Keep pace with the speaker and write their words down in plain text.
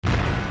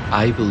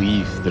I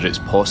believe that it's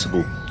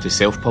possible to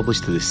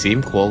self-publish to the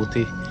same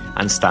quality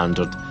and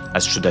standard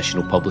as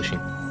traditional publishing.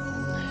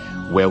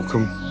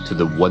 Welcome to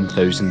the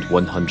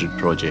 1100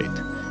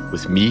 Project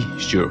with me,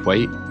 Stuart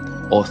White,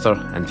 author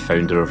and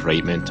founder of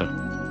Write Mentor.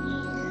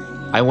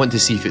 I want to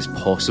see if it's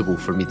possible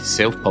for me to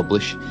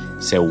self-publish,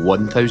 sell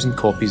 1,000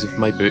 copies of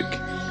my book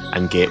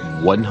and get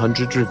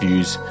 100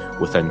 reviews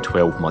within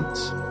 12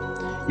 months.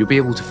 You'll be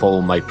able to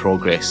follow my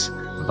progress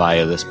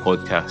via this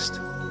podcast.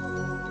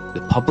 The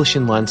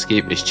publishing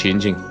landscape is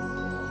changing,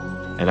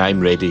 and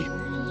I'm ready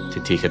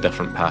to take a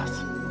different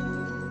path.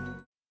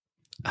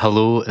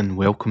 Hello and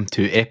welcome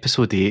to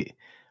episode 8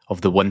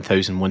 of the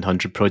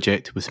 1100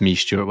 Project with me,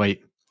 Stuart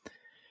White.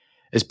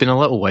 It's been a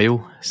little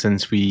while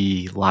since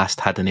we last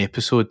had an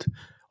episode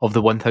of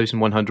the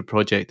 1100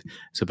 Project.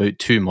 It's about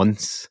 2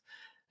 months,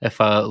 if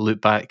I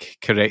look back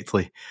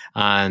correctly.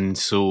 And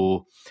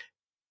so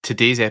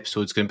today's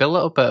episode is going to be a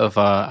little bit of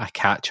a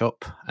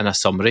catch-up and a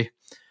summary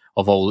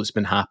of all that's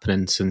been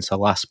happening since I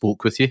last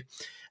spoke with you,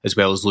 as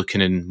well as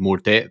looking in more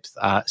depth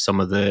at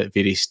some of the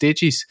various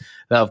stages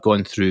that I've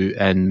gone through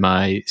in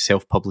my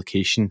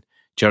self-publication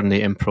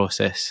journey and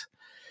process.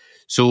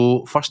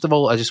 So first of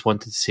all, I just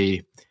wanted to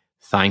say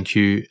thank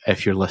you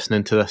if you're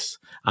listening to this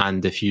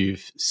and if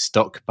you've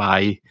stuck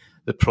by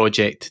the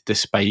project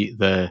despite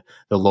the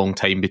long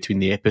time between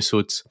the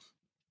episodes.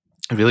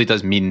 It really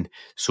does mean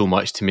so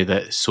much to me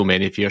that so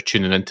many of you are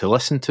tuning in to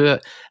listen to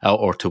it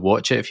or to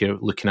watch it if you're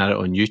looking at it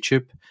on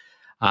YouTube.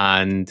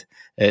 And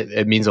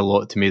it means a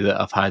lot to me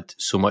that I've had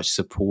so much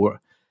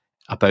support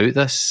about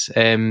this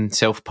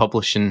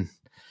self-publishing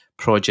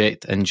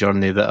project and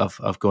journey that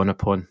I've gone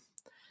upon.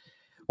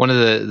 One of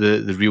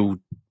the real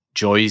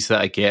joys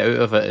that I get out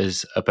of it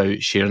is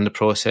about sharing the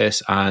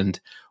process and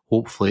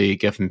hopefully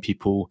giving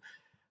people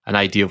an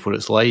idea of what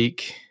it's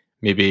like,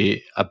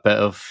 maybe a bit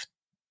of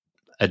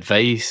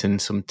advice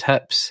and some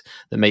tips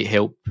that might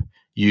help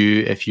you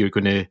if you're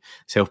going to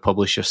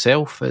self-publish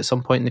yourself at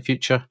some point in the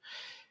future.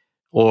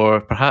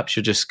 Or perhaps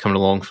you're just coming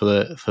along for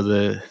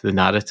the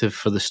narrative,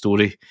 for the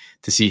story,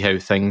 to see how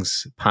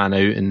things pan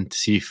out and to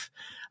see if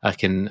I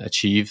can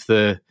achieve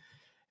the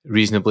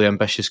reasonably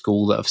ambitious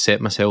goal that I've set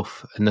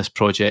myself in this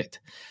project.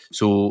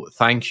 So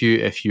thank you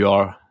if you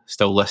are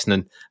still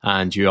listening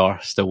and you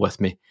are still with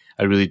me.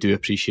 I really do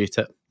appreciate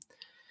it.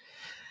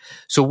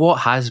 So what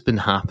has been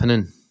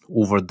happening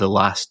over the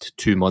last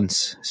 2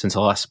 months since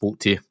I last spoke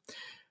to you?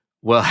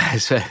 Well,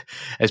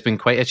 it's been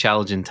quite a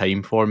challenging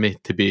time for me,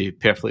 to be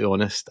perfectly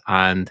honest,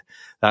 and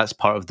that's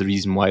part of the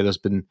reason why there's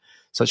been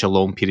such a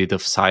long period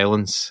of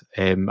silence.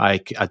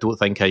 I don't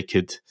think I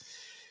could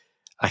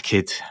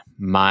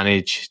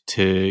manage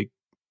to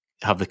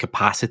have the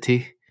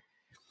capacity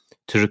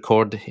to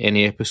record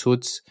any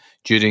episodes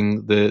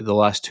during the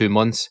last 2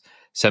 months,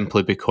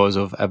 simply because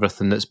of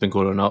everything that's been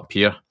going on up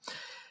here.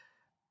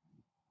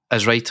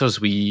 As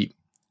writers, we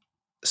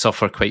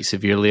suffer quite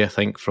severely, I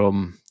think,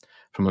 from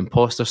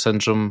imposter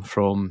syndrome,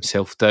 from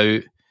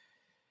self-doubt,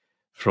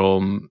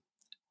 from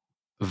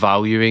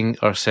valuing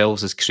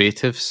ourselves as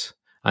creatives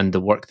and the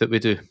work that we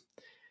do.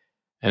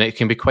 And it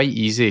can be quite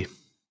easy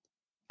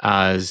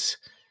as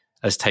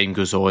time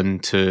goes on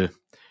to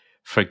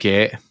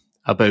forget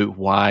about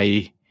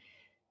why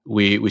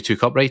we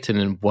took up writing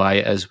and why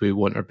it is we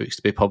want our books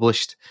to be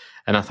published.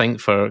 And I think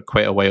for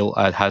quite a while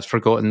I had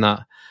forgotten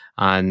that,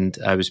 and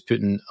I was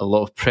putting a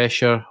lot of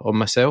pressure on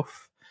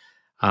myself.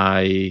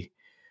 I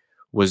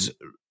was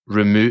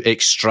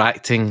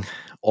extracting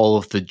all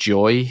of the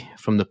joy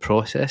from the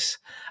process,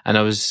 and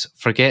I was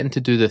forgetting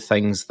to do the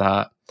things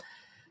that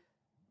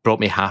brought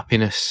me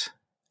happiness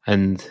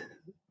and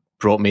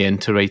brought me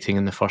into writing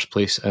in the first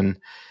place, and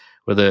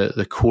were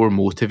the core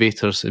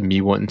motivators in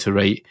me wanting to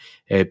write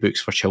books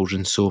for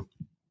children. So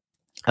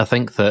I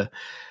think that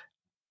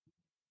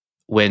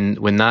when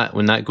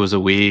that goes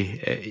away,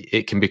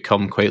 it can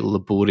become quite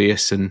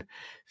laborious and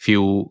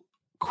feel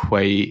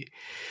quite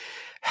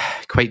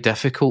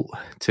difficult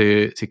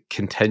to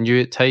continue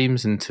at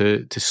times and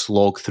to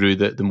slog through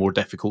the more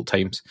difficult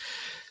times.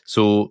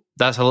 So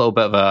that's a little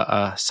bit of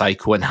a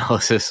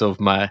psychoanalysis of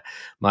my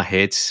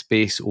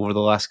headspace over the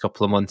last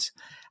couple of months.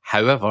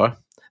 However,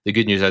 the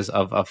good news is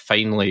I've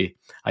finally,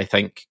 I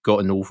think,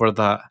 gotten over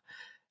that,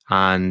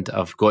 and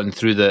I've gotten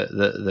through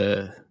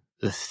the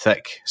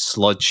thick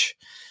sludge,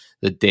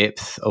 the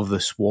depth of the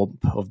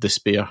swamp of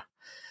despair.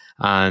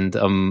 And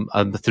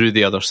I'm through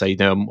the other side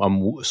now.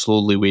 I'm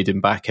slowly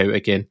wading back out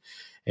again,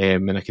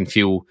 and I can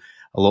feel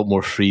a lot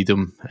more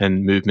freedom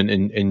and movement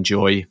and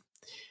joy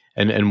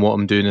in what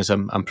I'm doing as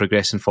I'm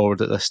progressing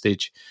forward at this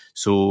stage.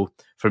 So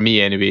for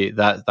me, anyway,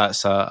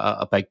 that's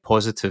a big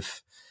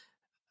positive.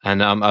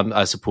 And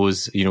I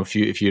suppose, you know,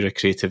 if you're a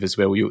creative as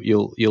well,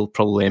 you'll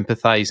probably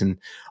empathise and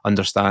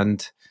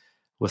understand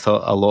with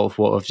a lot of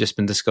what I've just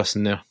been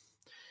discussing there.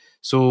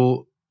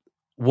 So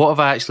what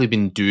have I actually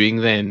been doing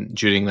then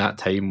during that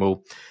time?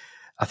 Well,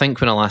 I think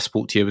when I last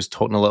spoke to you, I was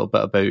talking a little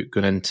bit about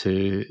going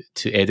into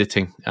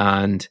editing.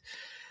 And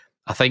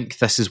I think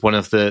this is one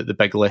of the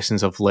big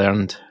lessons I've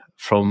learned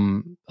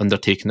from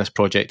undertaking this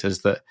project,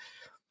 is that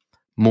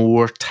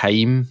more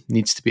time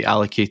needs to be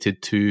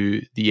allocated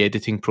to the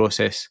editing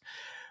process.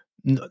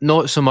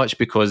 Not so much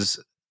because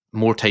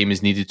more time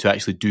is needed to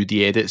actually do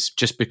the edits,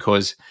 just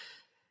because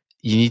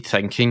you need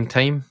thinking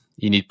time,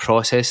 you need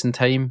processing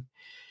time,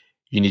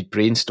 you need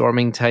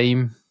brainstorming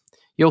time.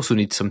 You also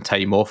need some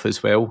time off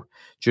as well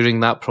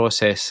during that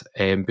process,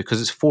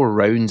 because it's 4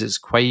 rounds. It's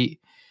quite,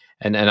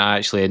 and I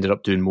actually ended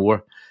up doing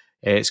more.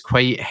 It's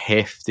quite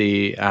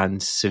hefty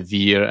and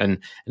severe, and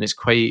it's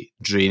quite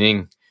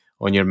draining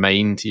on your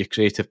mind, your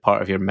creative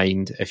part of your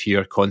mind, if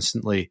you're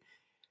constantly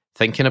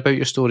thinking about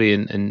your story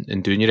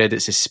and doing your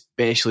edits,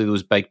 especially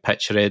those big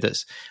picture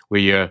edits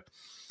where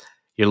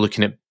you're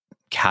looking at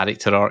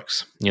character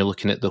arcs, you're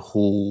looking at the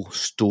whole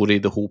story,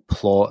 the whole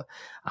plot,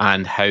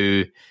 and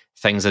how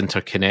things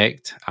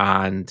interconnect.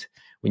 And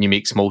when you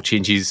make small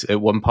changes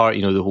at one part,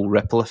 the whole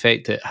ripple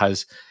effect, it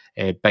has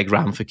big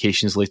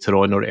ramifications later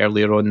on or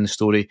earlier on in the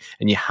story,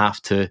 and you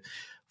have to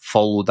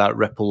follow that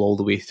ripple all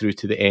the way through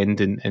to the end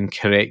and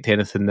correct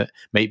anything that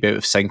might be out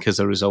of sync as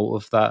a result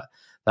of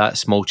that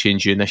small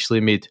change you initially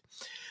made.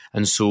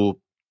 And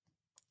so,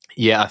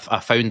 yeah, I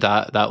found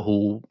that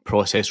whole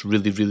process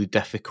really, really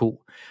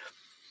difficult.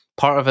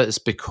 Part of it is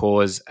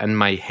because in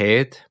my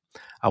head,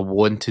 I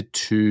wanted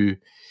to,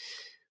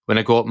 when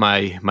I got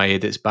my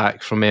edits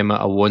back from Emma,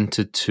 I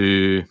wanted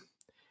to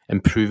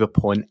improve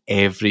upon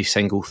every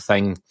single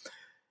thing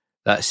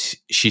that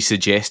she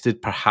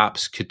suggested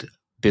perhaps could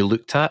be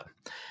looked at.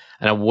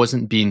 And I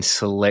wasn't being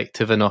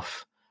selective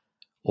enough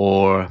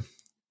or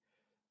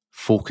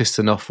focused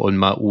enough on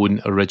my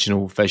own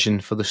original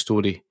vision for the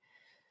story.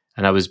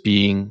 And I was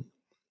being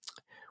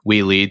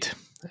waylaid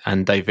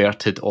and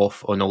diverted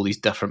off on all these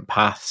different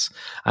paths.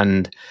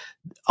 And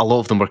a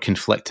lot of them were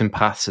conflicting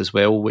paths as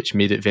well, which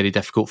made it very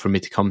difficult for me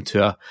to come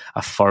to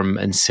a firm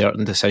and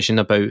certain decision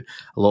about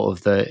a lot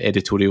of the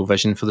editorial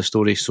vision for the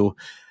story. So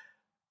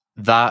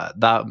that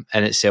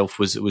in itself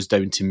was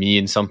down to me,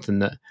 and something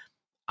that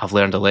I've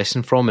learned a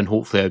lesson from, and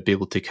hopefully I'd be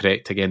able to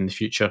correct again in the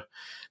future.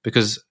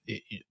 Because,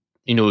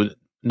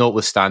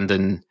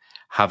 notwithstanding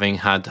having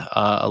had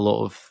a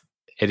lot of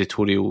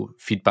editorial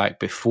feedback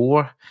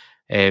before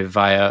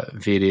via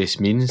various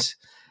means,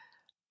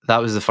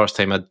 that was the first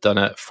time I'd done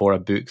it for a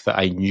book that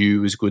I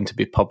knew was going to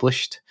be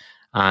published,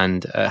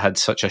 and it had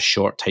such a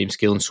short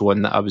timescale and so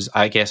on, that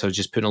I guess I was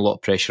just putting a lot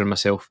of pressure on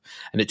myself,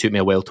 and it took me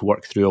a while to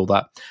work through all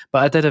that.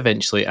 But I did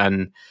eventually,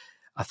 and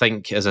I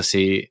think, as I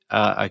say,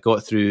 I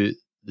got through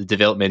the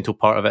developmental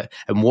part of it.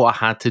 And what I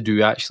had to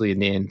do actually in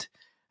the end,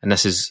 and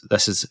this is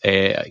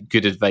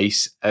good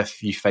advice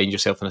if you find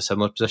yourself in a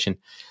similar position,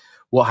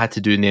 what I had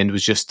to do in the end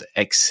was just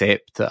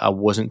accept that I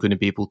wasn't going to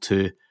be able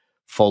to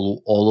follow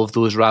all of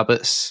those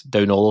rabbits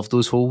down all of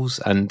those holes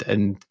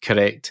and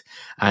correct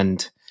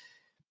and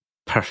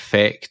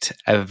perfect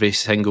every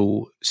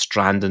single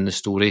strand in the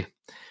story.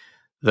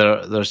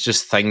 There's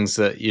just things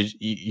that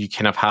you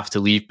kind of have to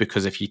leave,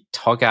 because if you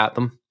tug at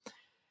them,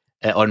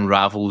 it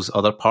unravels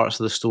other parts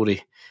of the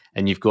story,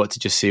 and you've got to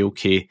just say,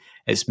 okay,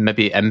 it's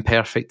maybe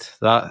imperfect,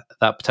 that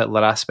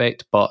particular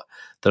aspect, but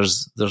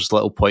there's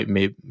little point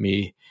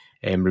me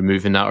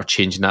removing that or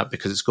changing that,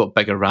 because it's got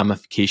bigger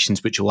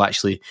ramifications which will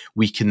actually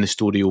weaken the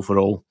story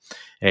overall.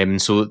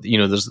 So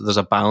there's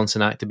a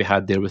balancing act to be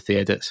had there with the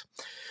edits.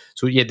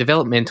 So yeah,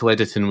 developmental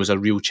editing was a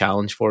real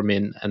challenge for me,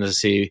 and as I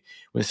say,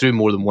 went through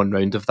more than one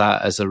round of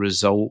that as a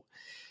result.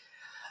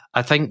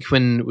 I think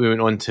when we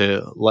went on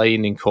to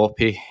line and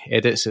copy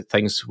edits,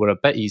 things were a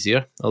bit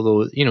easier,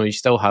 although you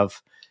still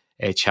have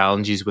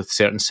challenges with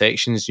certain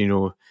sections.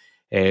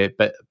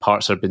 But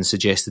parts are being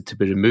suggested to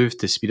be removed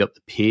to speed up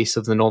the pace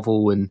of the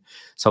novel, and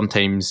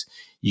sometimes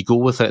you go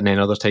with it, and then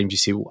other times you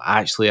say, well,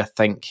 actually, I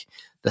think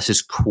this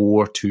is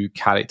core to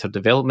character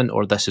development,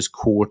 or this is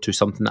core to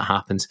something that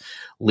happens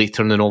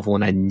later in the novel,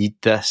 and I need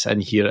this in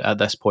here at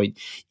this point,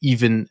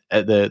 even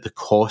at the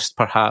cost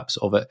perhaps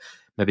of it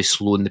maybe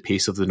slowing the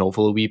pace of the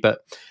novel a wee bit.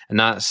 And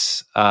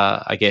that's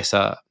I guess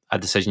a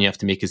decision you have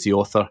to make as the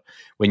author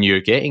when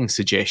you're getting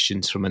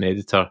suggestions from an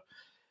editor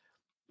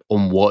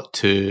on what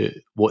to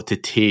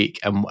take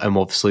and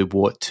obviously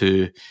what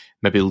to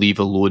maybe leave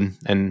alone.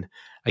 And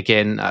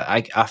again,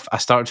 I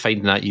started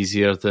finding that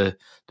easier the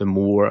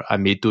more I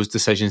made those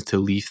decisions to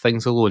leave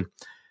things alone.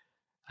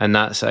 And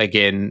that's,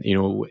 again,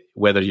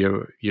 whether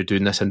you're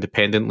doing this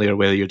independently or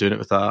whether you're doing it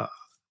with a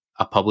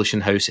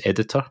publishing house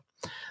editor,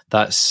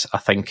 that's, I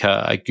think,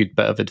 a good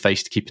bit of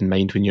advice to keep in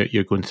mind when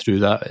you're going through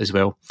that as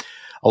well.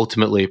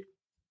 Ultimately,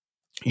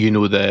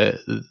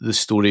 the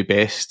story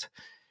best.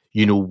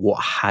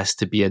 What has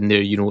to be in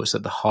there. What's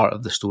at the heart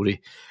of the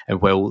story.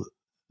 And while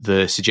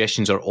the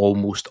suggestions are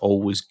almost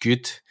always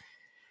good,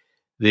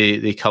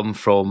 they come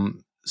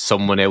from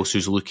someone else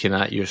who's looking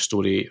at your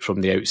story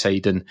from the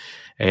outside,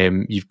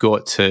 and you've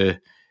got to,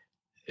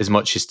 as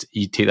much as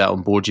you take that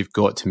on board, you've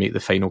got to make the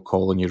final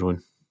call on your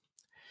own.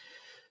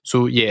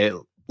 So yeah,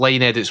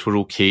 line edits were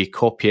okay.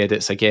 Copy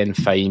edits, again,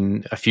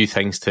 fine. A few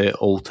things to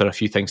alter, a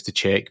few things to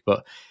check,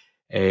 but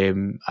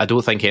I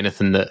don't think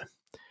anything that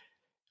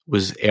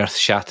was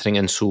earth-shattering,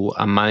 and so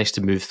I managed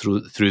to move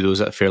through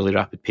those at a fairly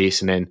rapid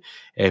pace. And then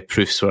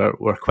proofs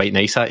were quite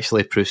nice,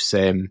 actually. Proofs,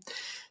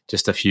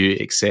 just a few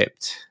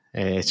accept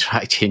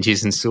track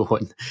changes and so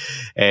on.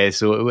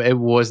 So it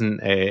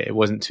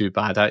wasn't too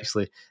bad,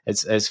 actually.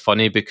 It's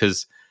funny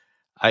because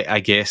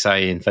I guess I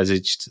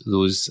envisaged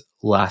those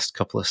last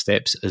couple of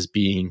steps as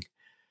being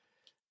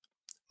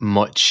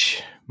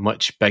much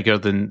bigger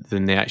than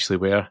they actually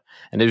were.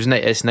 And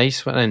it's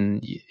nice when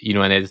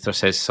an editor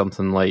says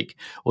something like,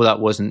 "Oh,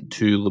 that wasn't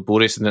too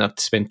laborious, and I didn't have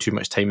to spend too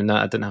much time in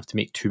that. I didn't have to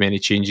make too many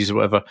changes or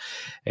whatever,"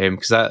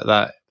 because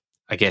that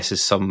I guess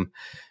is some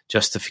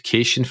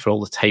justification for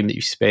all the time that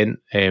you spent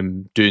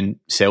doing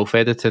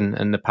self-editing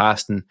in the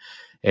past and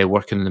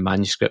working on the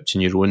manuscript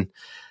on your own.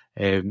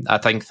 I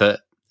think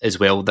that as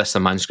well, this is a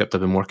manuscript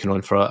I've been working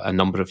on for a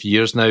number of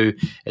years now.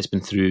 It's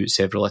been through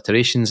several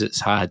iterations.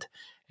 It's had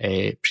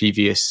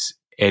previous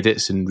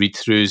edits and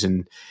read-throughs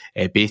and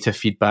beta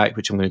feedback,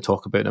 which I'm going to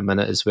talk about in a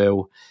minute as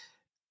well,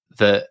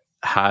 that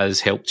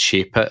has helped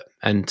shape it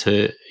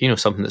into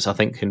something that's, I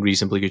think, in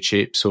reasonably good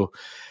shape. So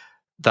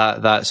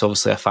that's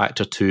obviously a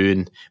factor too.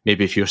 And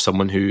maybe if you're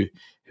someone who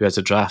has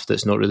a draft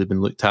that's not really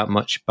been looked at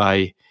much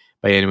by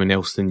anyone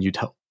else, then you'd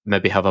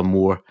maybe have a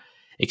more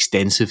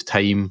extensive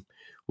time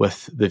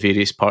with the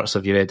various parts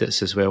of your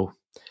edits as well.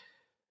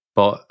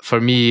 But for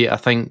me, I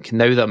think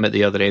now that I'm at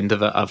the other end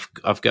of it,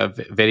 I've got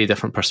a very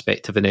different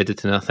perspective in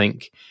editing. I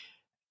think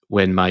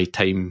when my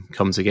time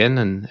comes again,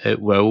 and it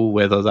will,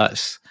 whether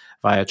that's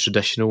via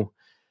traditional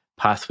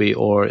pathway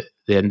or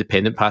the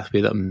independent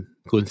pathway that I'm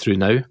going through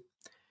now,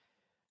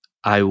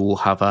 I will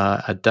have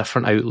a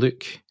different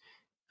outlook,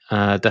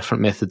 a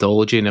different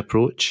methodology and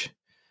approach.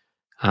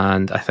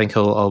 And I think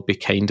I'll be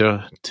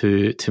kinder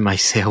to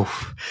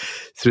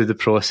myself through the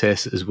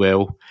process as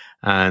well,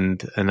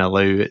 and allow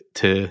it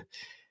to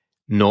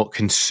not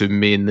consume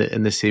me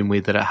in the same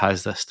way that it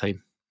has this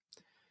time.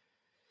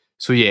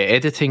 So yeah,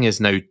 editing is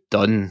now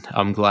done,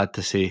 I'm glad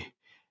to say.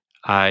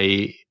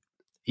 I,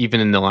 even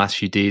in the last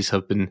few days,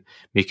 have been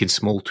making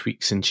small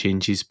tweaks and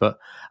changes, but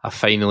I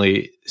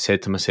finally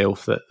said to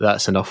myself that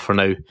that's enough for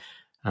now,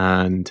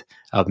 and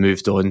I've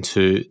moved on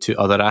to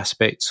other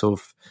aspects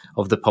of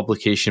the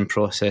publication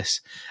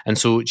process. And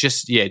so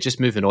just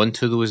moving on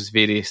to those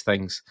various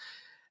things,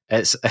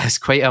 it's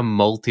quite a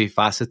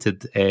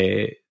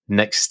multifaceted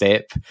next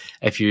step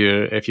if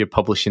you're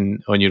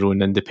publishing on your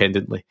own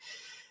independently.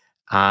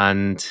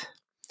 And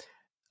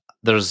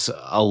there's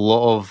a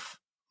lot of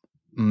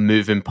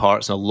moving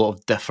parts and a lot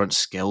of different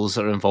skills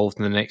that are involved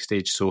in the next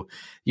stage. So,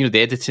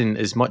 the editing,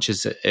 as much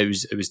as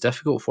it was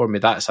difficult for me,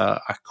 that's a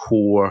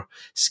core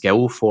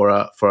skill for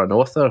an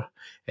author,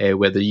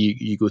 whether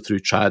you go through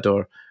trad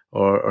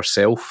or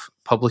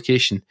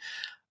self-publication.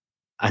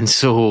 And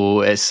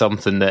so it's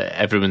something that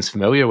everyone's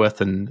familiar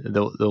with, and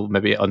they'll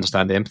maybe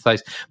understand and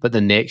empathise. But the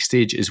next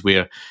stage is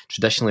where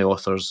traditionally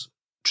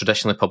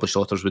published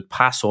authors would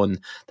pass on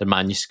their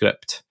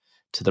manuscript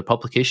to their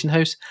publication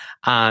house.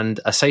 And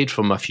aside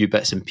from a few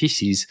bits and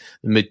pieces,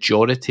 the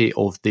majority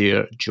of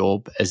their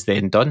job is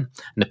then done.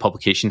 And the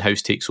publication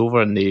house takes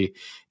over and they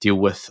deal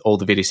with all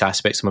the various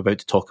aspects I'm about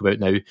to talk about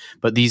now.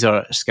 But these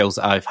are skills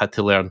that I've had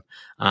to learn,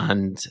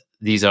 and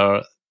these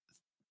are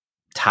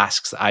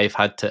tasks that I've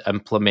had to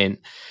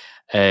implement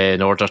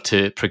in order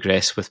to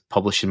progress with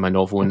publishing my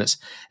novel. And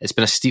it's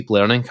been a steep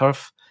learning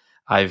curve.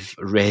 I've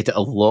read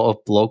a lot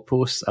of blog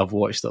posts. I've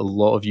watched a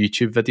lot of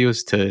YouTube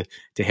videos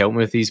to help me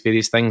with these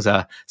various things.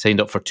 I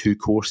signed up for 2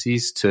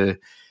 courses to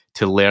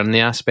learn the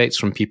aspects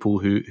from people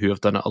who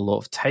have done it a lot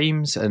of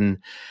times. And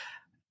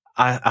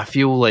I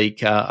feel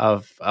like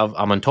I'm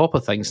on top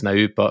of things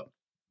now, but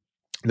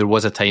there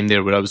was a time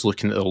there where I was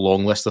looking at a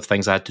long list of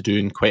things I had to do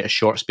in quite a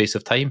short space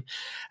of time,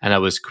 and I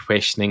was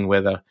questioning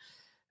whether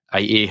I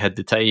A, had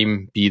the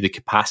time, B, the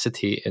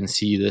capacity, and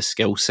C, the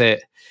skill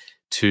set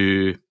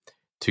to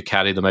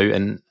carry them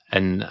out.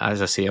 And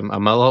as I say, I'm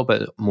a little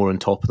bit more on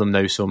top of them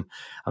now, so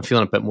I'm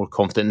feeling a bit more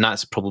confident, and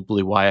that's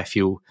probably why I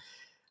feel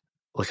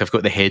like I've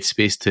got the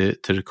headspace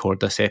to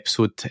record this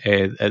episode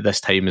at this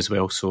time as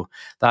well. So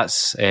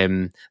that's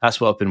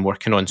what I've been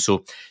working on.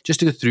 So just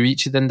to go through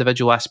each of the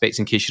individual aspects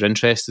in case you're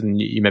interested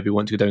and you maybe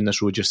want to go down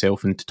this road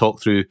yourself, and to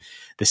talk through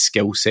the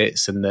skill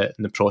sets and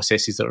the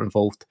processes that are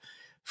involved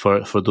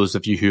for those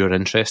of you who are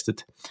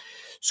interested.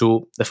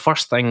 So the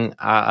first thing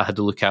I had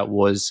to look at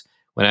was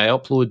when you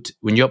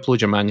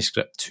upload your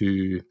manuscript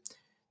to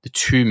the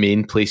 2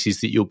 main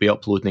places that you'll be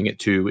uploading it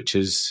to, which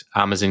is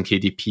Amazon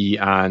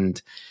KDP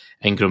and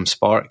Ingram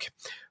Spark.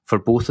 For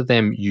both of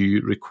them, you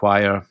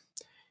require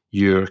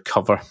your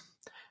cover,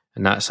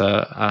 and that's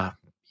a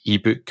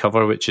ebook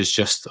cover, which is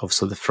just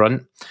obviously the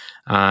front,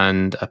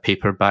 and a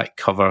paperback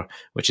cover,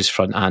 which is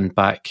front and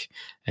back,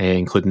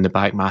 including the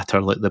back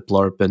matter like the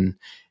blurb and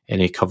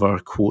any cover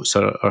quotes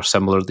or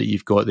similar that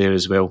you've got there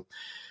as well.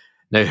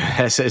 Now,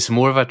 it's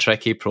more of a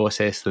tricky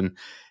process than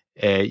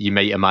you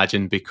might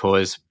imagine,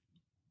 because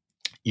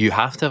you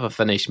have to have a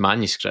finished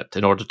manuscript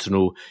in order to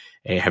know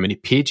how many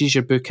pages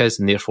your book is,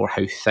 and therefore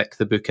how thick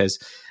the book is.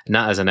 And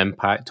that has an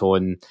impact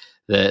on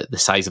the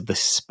size of the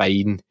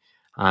spine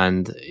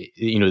and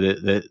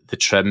the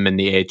trim and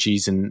the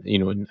edges and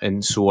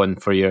and so on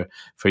for your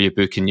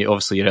book. And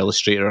obviously your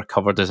illustrator or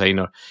cover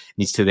designer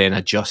needs to then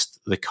adjust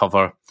the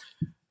cover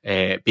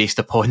based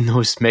upon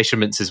those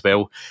measurements as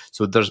well.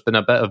 So there's been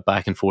a bit of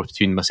back and forth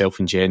between myself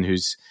and Jen,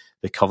 who's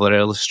the cover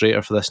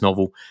illustrator for this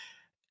novel,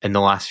 in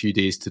the last few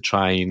days to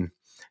try and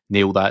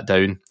nail that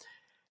down.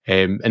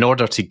 In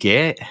order to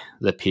get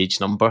the page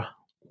number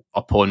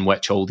upon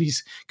which all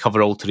these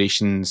cover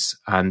alterations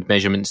and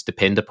measurements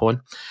depend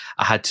upon,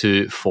 I had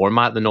to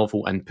format the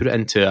novel and put it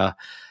into a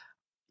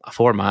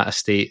format, a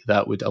state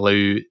that would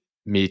allow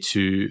me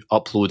to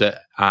upload it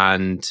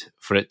and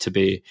for it to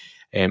be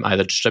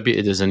either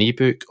distributed as an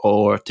ebook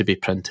or to be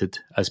printed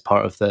as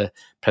part of the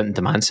print and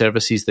demand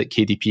services that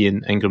KDP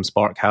and Ingram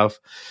Spark have.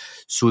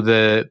 So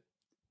the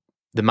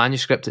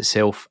manuscript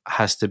itself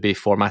has to be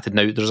formatted.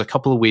 Now, there's a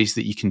couple of ways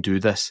that you can do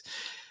this.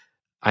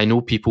 I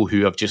know people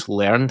who have just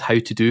learned how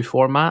to do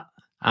format,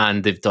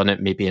 and they've done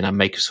it maybe in a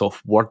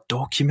Microsoft Word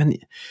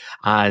document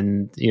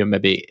and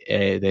maybe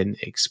then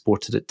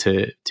exported it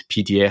to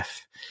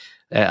PDF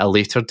at a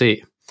later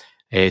date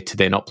to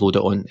then upload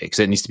it on, because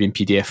it needs to be in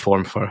PDF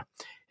form for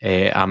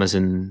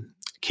Amazon,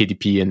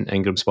 KDP and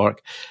Ingram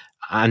Spark.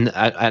 And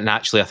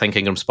actually I think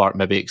Ingram Spark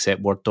maybe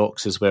accept Word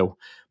docs as well.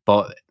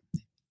 But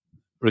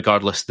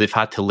regardless, they've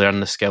had to learn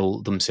the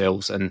skill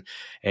themselves, and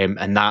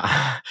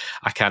that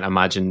I can't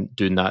imagine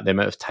doing that. The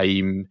amount of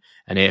time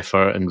and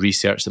effort and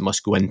research that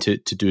must go into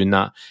doing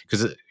that,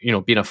 because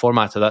being a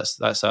formatter,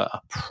 that's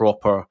a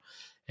proper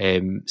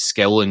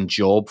skill and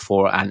job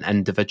for an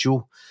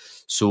individual.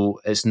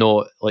 So it's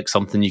not like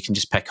something you can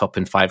just pick up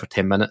in 5 or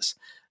 10 minutes.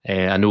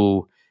 I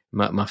know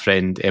my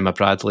friend Emma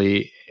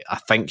Bradley, I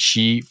think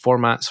she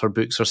formats her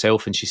books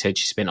herself, and she said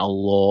she spent a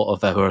lot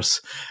of hours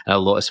and a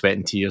lot of sweat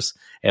and tears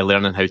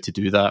learning how to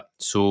do that.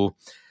 So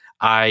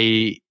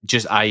I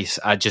just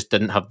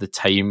didn't have the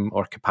time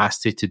or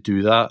capacity to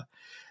do that.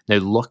 Now,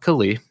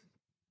 luckily,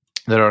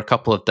 there are a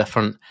couple of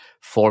different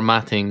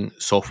formatting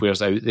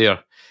softwares out there,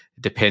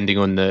 depending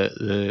on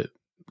the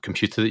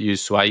computer that you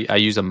use. So I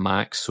use a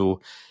Mac,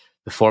 so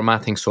the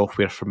formatting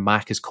software for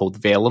Mac is called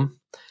Vellum,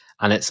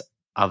 and it's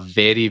a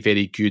very,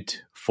 very good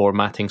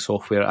formatting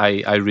software.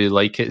 I really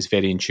like it. It's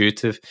very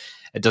intuitive.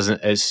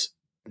 It's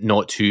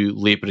not too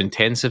labor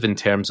intensive in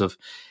terms of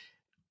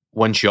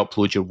once you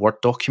upload your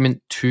Word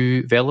document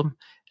to Vellum,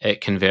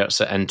 it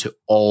converts it into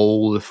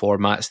all the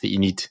formats that you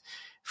need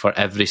for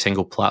every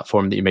single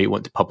platform that you might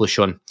want to publish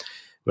on,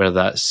 whether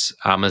that's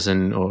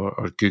Amazon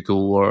or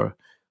Google or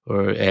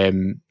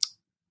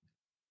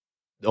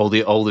all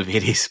the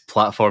various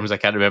platforms. I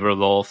can't remember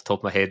them all off the top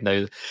of my head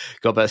now.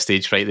 Got a bit of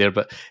stage fright there,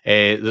 but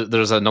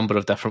there's a number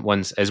of different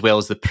ones, as well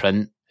as the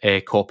print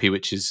copy,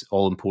 which is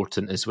all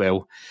important as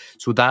well.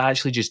 So that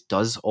actually just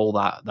does all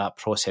that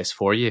process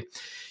for you.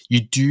 You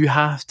do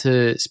have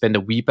to spend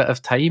a wee bit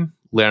of time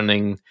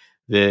learning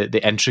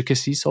the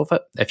intricacies of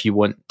it if you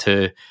want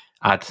to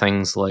add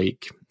things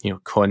like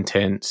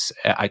contents,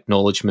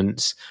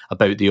 acknowledgements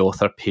about the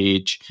author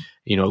page,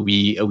 a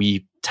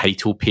wee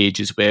title page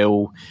as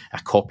well,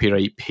 a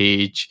copyright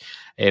page,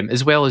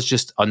 as well as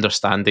just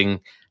understanding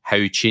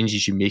how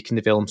changes you make in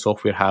the Vellum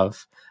software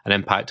have an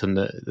impact on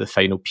the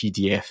final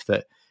PDF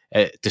that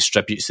it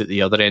distributes at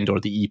the other end, or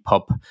the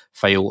EPUB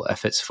file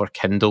if it's for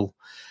Kindle.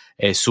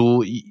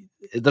 So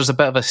there's a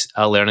bit of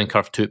a learning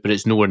curve to it, but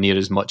it's nowhere near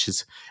as much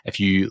as if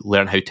you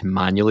learn how to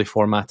manually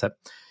format it.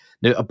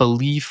 Now, I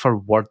believe for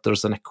Word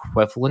there's an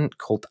equivalent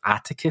called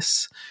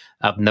Atticus.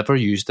 I've never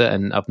used it,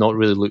 and I've not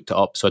really looked it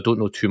up, so I don't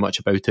know too much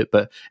about it.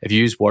 But if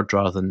you use Word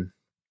rather than,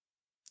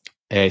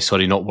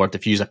 not Word,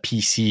 if you use a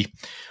PC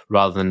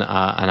rather than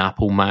an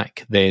Apple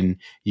Mac, then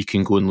you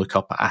can go and look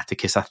up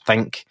Atticus. I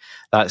think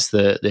that's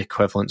the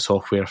equivalent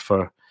software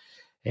for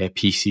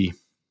PC.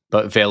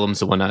 But Vellum's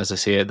the one, as I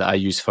say, that I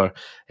use for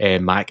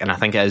Mac, and I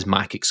think it is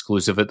Mac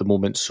exclusive at the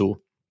moment,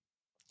 so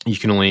you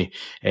can only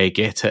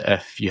get it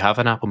if you have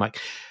an Apple Mac.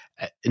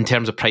 In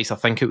terms of price, I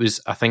think it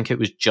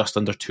was just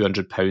under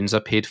 £200 I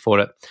paid for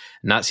it,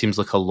 and that seems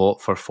like a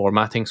lot for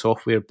formatting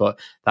software, but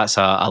that's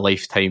a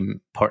lifetime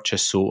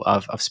purchase. So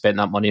I've spent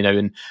that money now,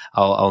 and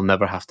I'll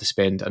never have to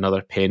spend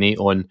another penny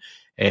on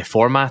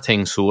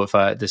formatting. So if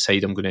I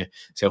decide I'm going to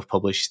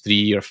self-publish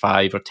 3 or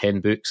 5 or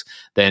 10 books,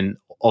 then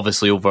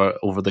obviously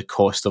over the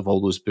cost of all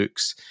those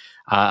books,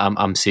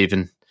 I'm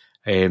saving.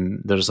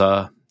 There's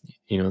a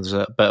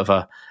bit of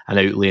an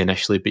outlay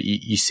initially, but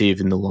you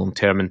save in the long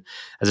term. And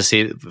as I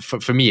say,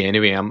 for me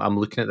anyway, I'm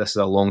looking at this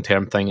as a long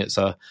term thing. It's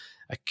a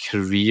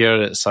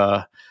career. It's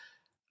an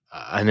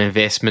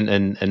investment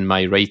in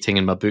my writing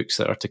and my books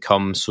that are to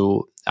come.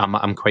 So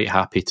I'm quite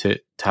happy to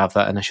have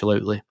that initial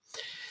outlay.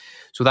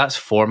 So that's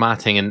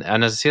formatting, and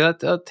as I say,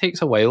 that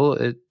takes a while.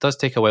 It does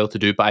take a while to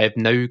do, but I have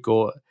now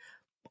got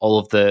all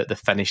of the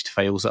finished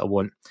files that I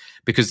want.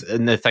 Because,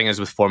 and the thing is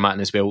with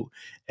formatting as well,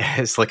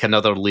 it's like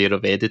another layer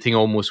of editing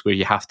almost, where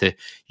you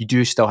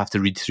do still have to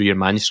read through your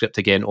manuscript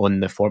again on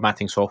the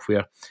formatting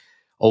software,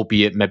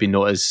 albeit maybe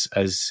not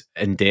as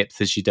in depth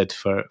as you did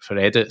for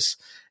edits,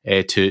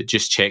 to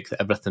just check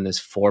that everything is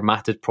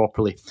formatted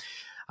properly.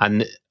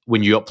 And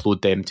when you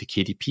upload them to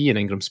KDP and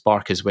Ingram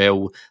Spark as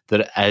well,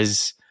 there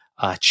is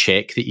a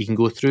check that you can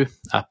go through,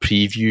 a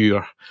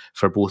preview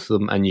for both of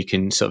them, and you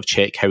can sort of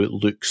check how it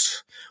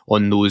looks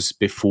on those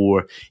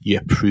before you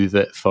approve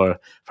it for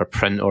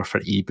print or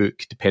for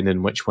ebook, depending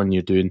on which one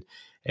you're doing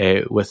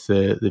with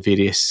the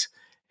various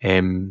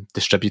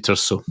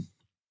distributors. So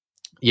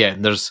yeah,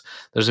 there's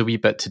a wee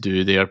bit to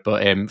do there,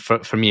 but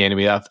for me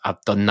anyway,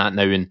 I've done that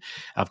now, and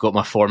I've got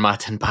my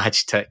format and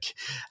badge tick,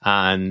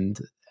 and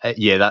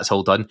yeah, that's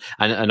all done.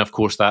 And of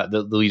course, that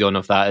the lead on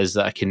of that is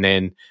that I can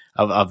then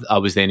I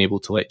was then able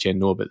to let Jen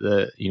know about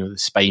the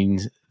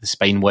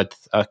spine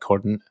width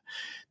according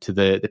to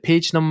the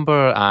page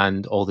number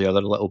and all the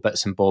other little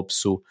bits and bobs.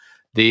 So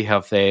they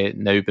have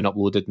now been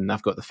uploaded, and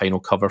I've got the final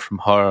cover from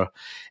her,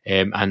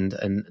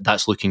 and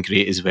that's looking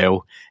great as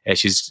well.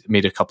 She's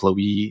made a couple of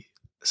wee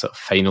sort of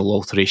final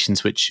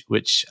alterations,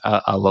 which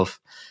I love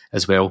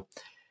as well.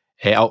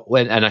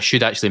 And I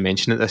should actually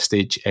mention at this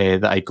stage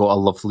that I got a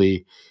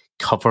lovely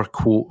cover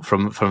quote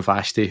from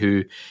Vashti,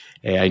 who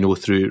I know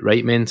through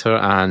Write Mentor,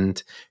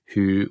 and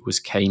who was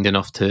kind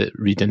enough to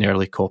read an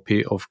early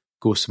copy of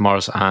Ghosts of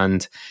Mars.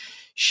 And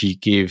she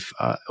gave,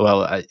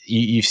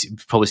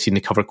 you've probably seen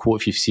the cover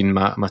quote if you've seen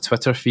my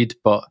Twitter feed,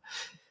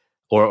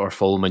 or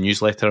follow my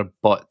newsletter,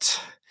 but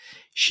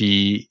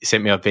she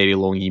sent me a very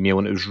long email,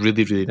 and it was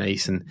really, really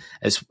nice. And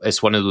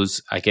it's one of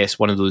those, I guess,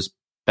 one of those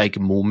big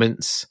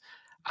moments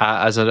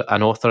as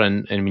an author.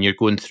 And when you're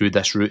going through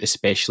this route,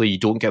 especially, you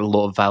don't get a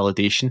lot of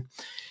validation.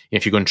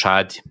 If you're going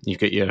trad,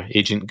 you've got your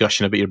agent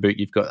gushing about your book,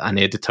 you've got an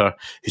editor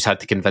who's had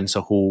to convince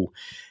a whole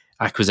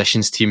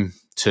acquisitions team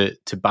to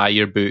buy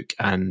your book,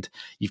 and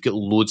you've got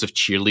loads of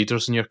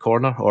cheerleaders in your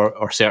corner,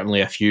 or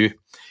certainly a few.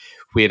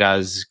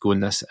 Whereas going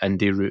this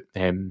indie route,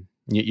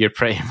 you're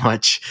pretty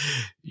much,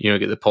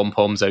 get the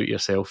pom-poms out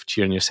yourself,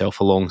 cheering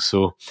yourself along.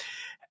 So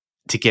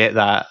to get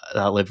that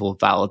level of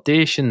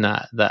validation,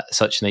 that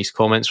such nice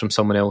comments from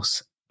someone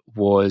else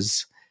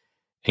was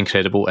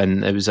incredible,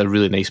 and it was a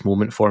really nice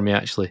moment for me,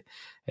 actually.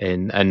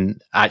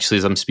 And actually,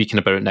 as I'm speaking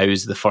about it now,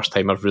 is the first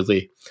time I've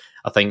really,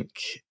 I think,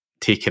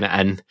 taken it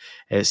in.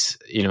 It's,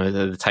 at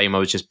the time I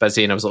was just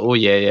busy, and I was like, oh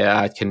yeah,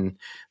 I can,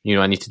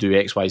 I need to do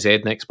X, Y,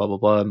 Z next, blah,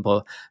 blah,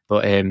 blah.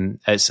 But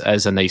it's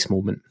a nice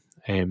moment.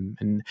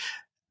 And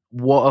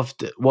what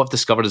I've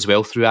discovered as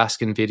well through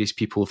asking various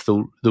people if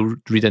they'll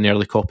read an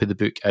early copy of the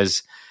book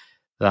is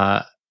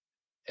that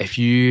if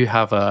you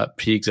have a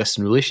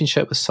pre-existing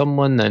relationship with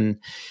someone, and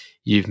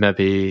you've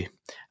maybe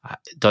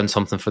done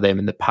something for them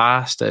in the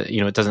past,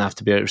 it doesn't have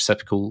to be a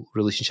reciprocal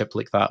relationship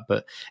like that,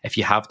 but if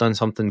you have done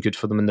something good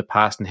for them in the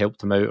past and helped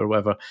them out or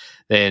whatever,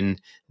 then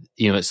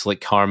it's like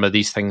karma.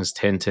 These things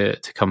tend to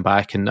come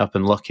back, and I've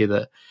been lucky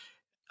that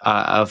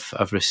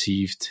I've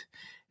received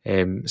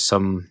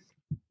some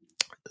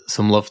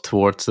love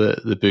towards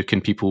the book,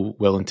 and people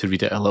willing to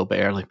read it a little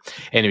bit early.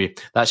 Anyway,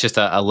 that's just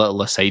a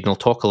little aside, and I'll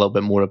talk a little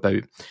bit more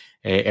about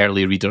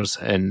early readers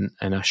in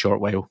a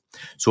short while.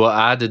 So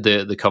I added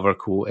the cover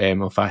quote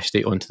of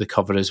Vashti onto the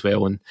cover as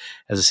well, and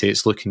as I say,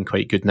 it's looking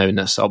quite good now, and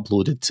it's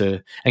uploaded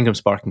to Ingram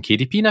Spark and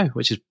KDP now,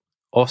 which is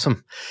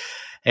awesome.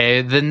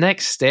 The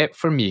next step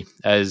for me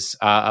is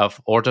I've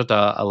ordered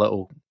a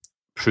little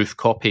proof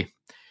copy,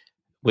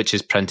 which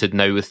is printed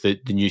now with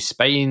the new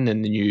spine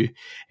and the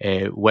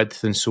new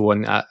width and so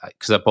on,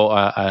 because I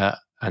bought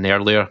an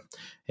earlier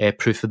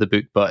proof of the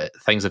book, but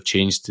things have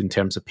changed in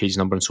terms of page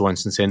number and so on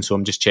since then, so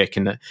I'm just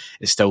checking that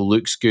it still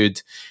looks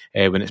good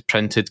when it's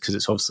printed, because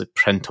it's obviously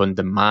print on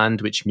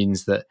demand, which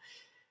means that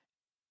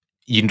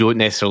you don't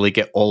necessarily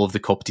get all of the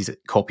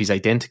copies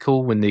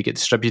identical when they get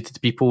distributed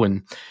to people.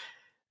 And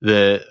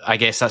I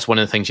guess that's one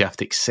of the things you have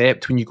to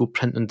accept when you go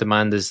print on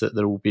demand, is that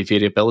there will be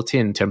variability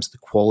in terms of the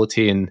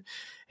quality and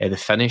the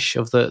finish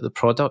of the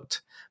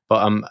product.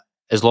 But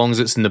as long as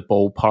it's in the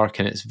ballpark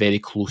and it's very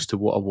close to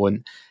what I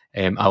want,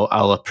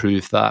 I'll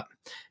approve that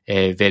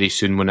very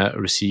soon when I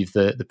receive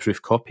the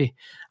proof copy.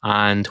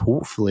 And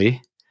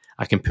hopefully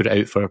I can put it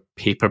out for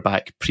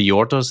paperback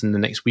pre-orders in the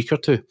next week or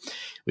two,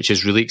 which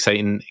is really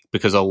exciting,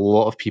 because a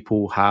lot of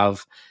people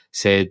have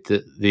said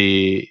that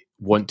they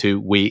want to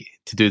wait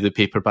to do the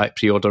paperback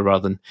pre-order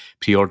rather than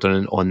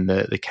pre-ordering on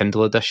the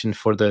Kindle edition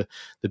for the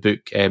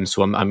book.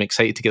 So I'm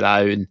excited to get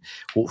that out and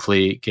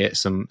hopefully get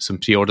some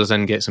pre-orders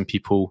in, get some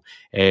people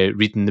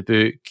reading the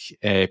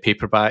book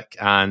paperback,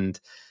 and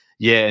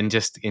getting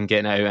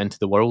it out into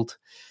the world.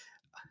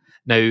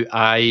 Now,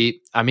 I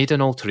made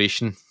an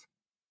alteration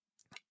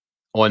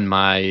on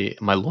my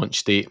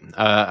launch date.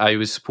 I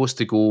was supposed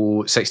to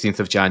go 16th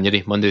of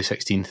January, Monday the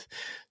 16th,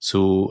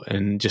 so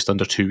in just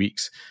under 2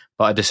 weeks.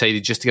 But I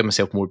decided just to give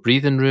myself more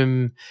breathing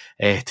room,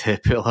 to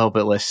put a little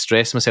bit less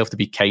stress on myself, to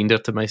be kinder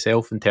to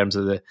myself in terms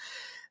of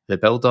the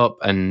build-up.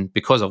 And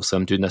because obviously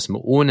I'm doing this on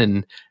my own,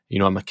 and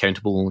I'm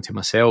accountable only to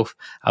myself,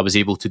 I was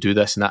able to do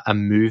this, and I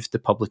moved the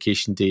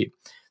publication date,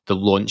 the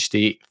launch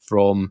date,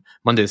 from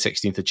Monday the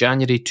 16th of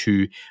January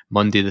to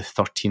Monday the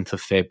 13th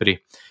of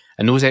February.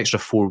 And those extra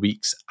 4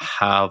 weeks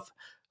have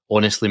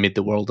honestly made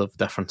the world of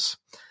difference.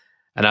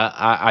 And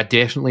I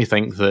definitely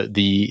think that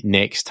the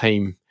next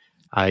time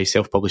I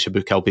self-publish a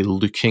book, I'll be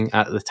looking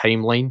at the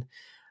timeline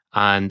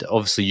and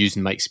obviously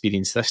using my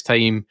experience this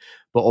time,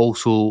 but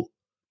also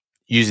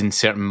using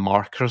certain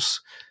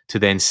markers to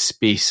then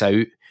space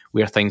out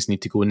where things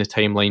need to go in the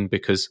timeline,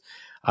 because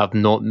I've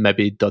not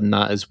maybe done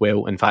that as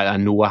well. In fact, I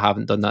know I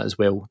haven't done that as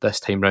well this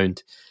time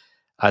round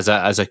as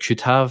I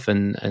could have,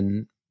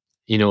 and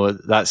you know,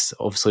 that's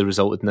obviously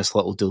resulted in this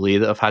little delay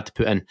that I've had to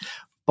put in.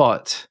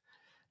 But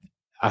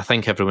I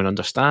think everyone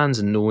understands,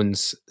 and no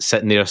one's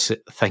sitting there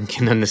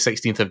thinking on the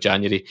 16th of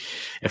January,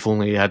 if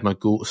only I had my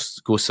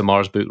Ghosts of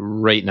Mars book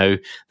right now,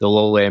 they'll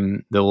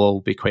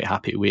all be quite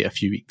happy to wait a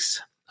few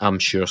weeks, I'm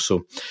sure.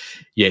 So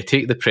yeah,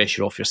 take the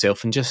pressure off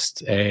yourself, and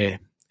just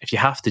if you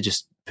have to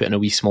just put in a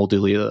wee small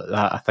delay like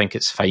that, I think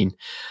it's fine.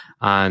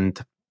 And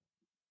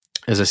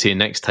as I say,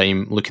 next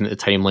time, looking at the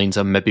timelines,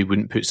 I maybe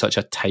wouldn't put such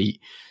a tight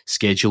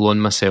schedule on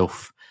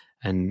myself,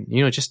 and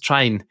you know, just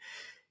try and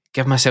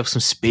give myself some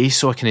space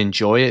so I can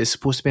enjoy it. It's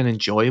supposed to be an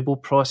enjoyable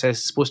process.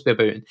 It's supposed to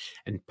be about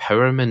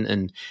empowerment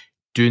and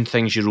doing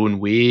things your own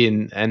way,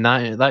 and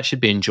that should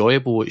be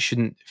enjoyable. It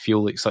shouldn't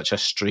feel like such a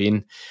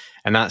strain.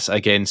 And that's,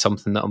 again,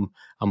 something that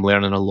I'm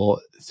learning a lot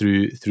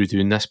through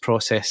doing this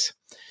process.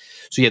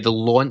 So yeah, the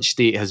launch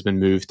date has been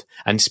moved.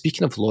 And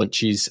speaking of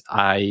launches,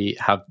 I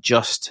have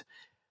just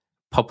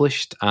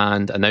published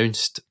and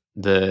announced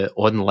the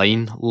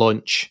online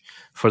launch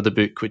for the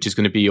book, which is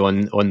going to be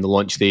on the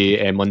launch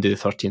day, Monday the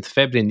 13th of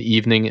February in the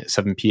evening at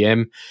 7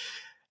 p.m.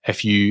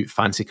 If you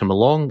fancy come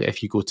along,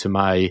 if you go to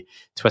my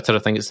Twitter, I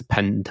think it's the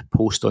pinned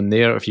post on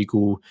there. If you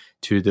go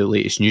to the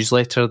latest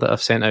newsletter that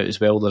I've sent out as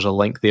well, there's a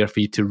link there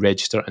for you to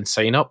register and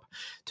sign up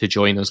to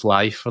join us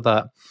live for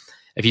that.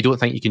 If you don't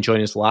think you can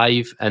join us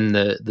live in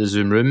the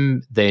Zoom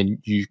room, then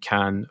you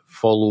can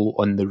follow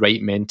on the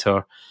Write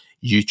Mentor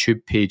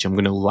YouTube page. I'm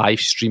going to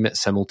live stream it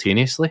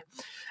simultaneously.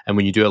 And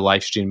when you do a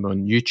live stream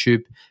on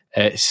YouTube,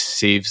 it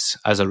saves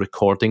as a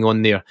recording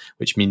on there,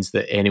 which means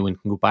that anyone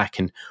can go back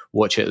and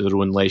watch it at their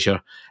own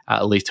leisure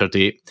at a later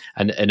date.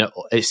 And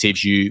it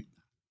saves you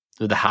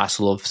the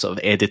hassle of sort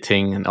of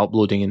editing and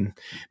uploading and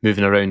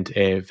moving around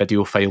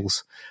video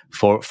files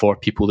for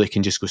people. They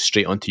can just go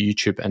straight onto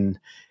YouTube and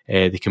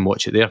they can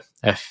watch it there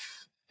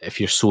if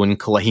you're so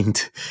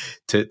inclined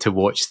to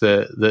watch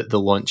the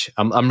launch.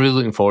 I'm really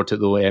looking forward to it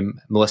though.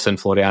 Melissa and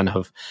Florian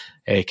have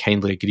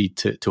kindly agreed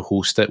to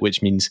host it,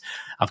 which means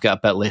I've got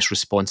a bit less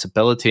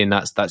responsibility, and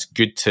that's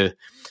good to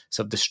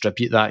sort of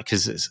distribute that,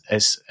 because it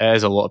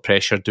is a lot of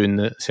pressure doing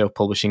the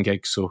self-publishing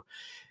gig. So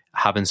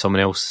having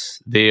someone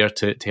else there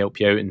to help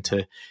you out and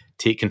to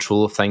take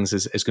control of things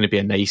is going to be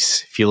a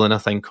nice feeling, I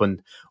think,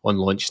 on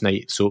launch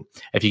night. So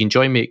if you can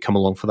join me, come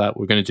along for that.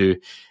 We're going to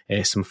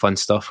do some fun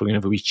stuff. We're going to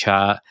have a wee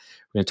chat.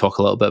 We're going to talk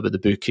a little bit about the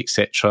book,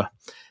 etc.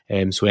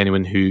 So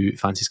anyone who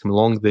fancies coming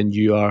along, then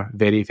you are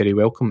very, very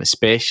welcome,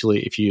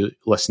 especially if you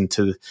listen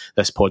to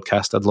this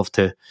podcast. I'd love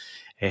to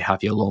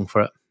have you along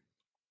for it.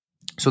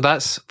 So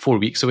that's 4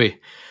 weeks away,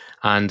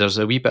 and there's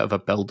a wee bit of a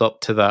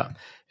build-up to that,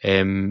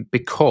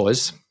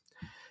 because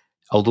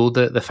although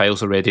the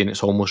files are ready and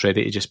it's almost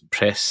ready to just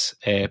press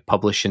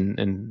publish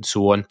and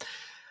so on,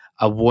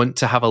 I want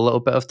to have a little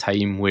bit of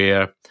time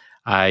where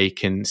I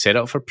can set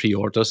up for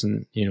pre-orders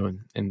and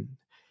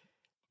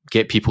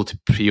get people to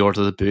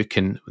pre-order the book,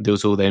 and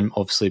those will then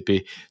obviously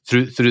be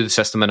through the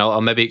system. And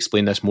I'll maybe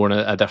explain this more in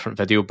a different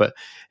video, but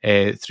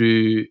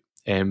through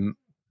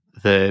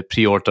the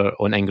pre-order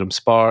on Ingram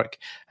Spark,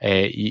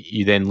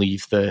 you then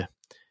leave the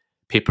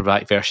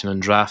paperback version on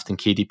draft and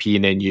KDP,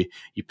 and then you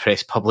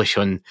press publish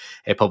on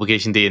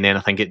publication day, and then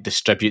I think it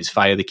distributes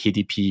via the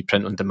KDP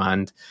print on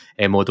demand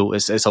model.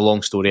 It's a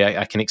long story.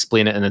 I can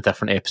explain it in a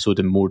different episode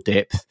in more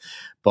depth,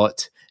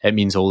 but it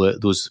means all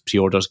those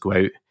pre-orders go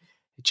out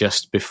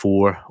just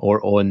before or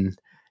on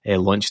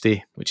launch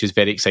day, which is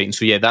very exciting.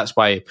 So yeah, that's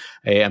why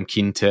I'm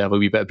keen to have a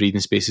wee bit of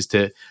breathing spaces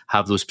to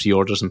have those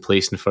pre-orders in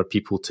place and for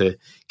people to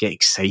get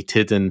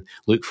excited and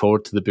look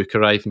forward to the book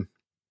arriving.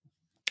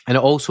 And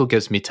it also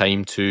gives me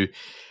time to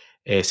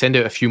send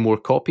out a few more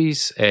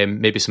copies,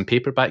 maybe some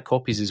paperback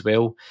copies as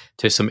well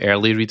to some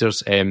early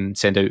readers,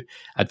 send out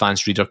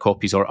advanced reader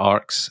copies, or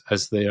ARCs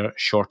as they're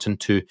shortened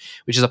to,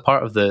 which is a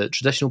part of the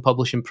traditional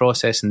publishing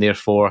process, and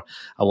therefore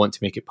I want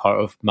to make it part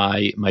of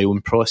my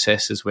own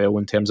process as well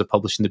in terms of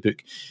publishing the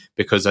book,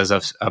 because as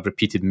I've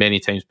repeated many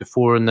times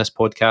before in this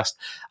podcast,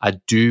 I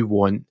do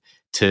want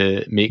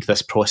to make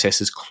this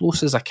process as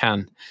close as I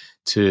can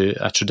to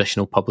a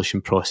traditional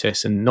publishing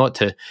process, and not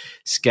to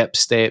skip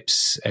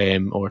steps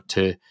or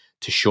to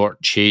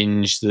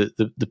shortchange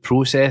the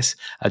process.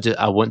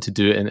 I want to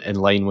do it in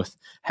line with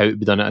how it would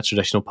be done at a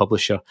traditional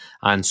publisher.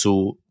 And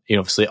so,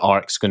 obviously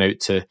ARCs going out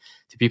to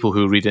people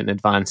who read it in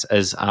advance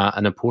is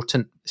an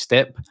important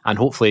step. And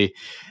hopefully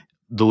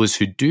those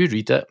who do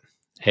read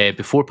it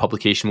before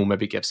publication will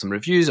maybe give some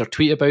reviews or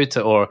tweet about it,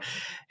 or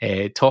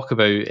talk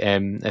about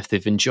if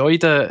they've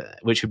enjoyed it,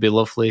 which would be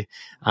lovely.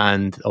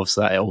 And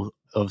obviously that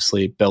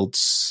obviously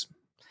builds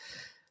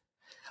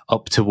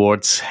up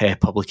towards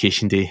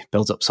publication day,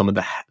 builds up some of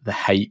the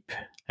hype,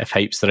 if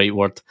hype's the right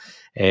word,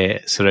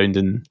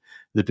 surrounding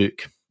the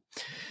book.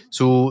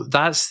 So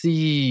that's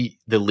the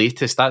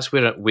latest. That's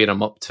where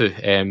I'm up to.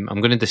 I'm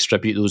going to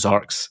distribute those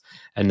arcs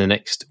in the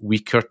next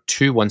week or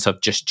two once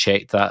I've just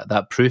checked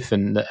that proof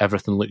and that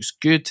everything looks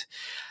good.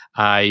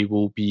 I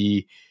will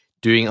be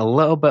doing a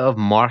little bit of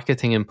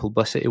marketing and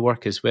publicity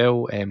work as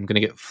well. I'm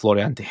going to get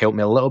Florian to help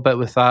me a little bit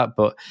with that,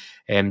 but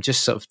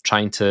just sort of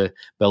trying to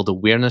build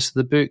awareness of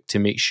the book to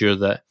make sure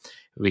that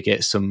we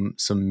get some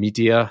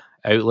media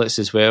outlets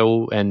as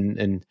well,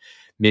 and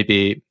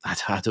maybe,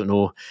 I don't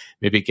know,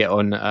 maybe get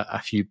on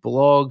a few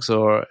blogs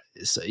or,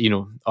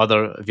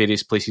 other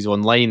various places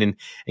online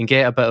and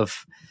get a bit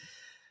of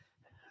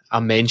a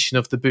mention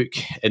of the book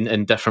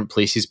in different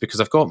places, because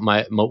I've got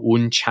my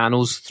own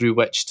channels through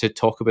which to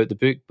talk about the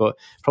book, but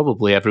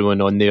probably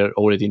everyone on there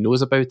already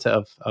knows about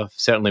it. I've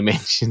certainly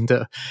mentioned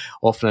it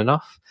often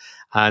enough.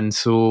 And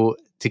so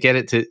to get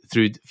it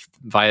through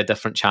via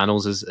different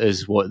channels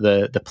is what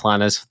the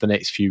plan is for the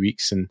next few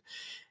weeks, and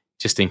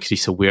just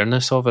increase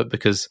awareness of it,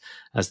 because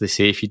as they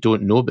say, if you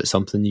don't know about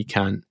something, you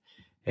can't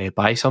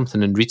buy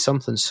something and read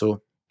something.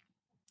 So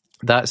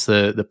that's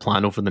the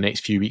plan over the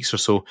next few weeks or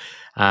so,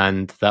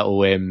 and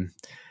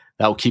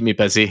that'll keep me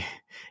busy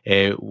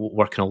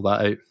working all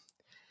that out.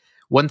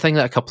 One thing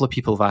that a couple of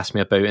people have asked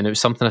me about, and it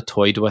was something I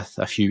toyed with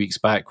a few weeks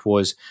back,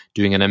 was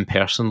doing an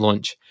in-person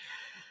launch.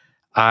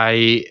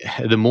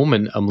 At the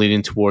moment, I'm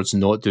leaning towards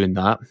not doing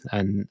that,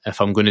 and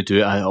if I'm going to do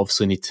it, I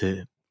obviously need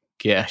to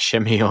get a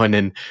shimmy on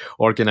and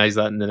organise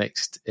that in the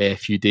next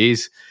few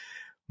days.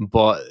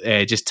 But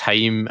just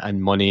time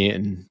and money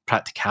and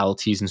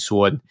practicalities and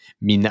so on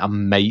mean that I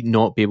might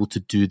not be able to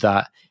do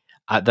that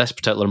at this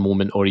particular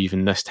moment, or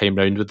even this time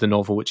round with the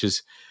novel, which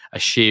is a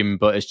shame,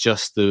 but it's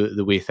just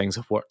the way things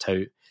have worked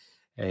out.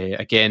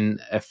 Again,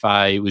 if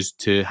I was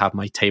to have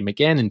my time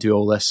again and do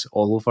all this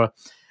all over,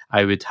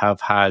 I would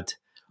have had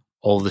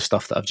all the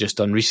stuff that I've just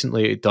done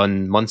recently,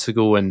 done months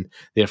ago, and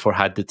therefore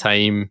had the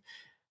time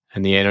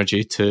and the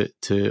energy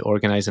to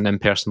organise an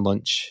in-person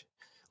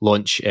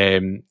launch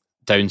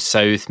down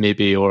south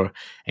maybe, or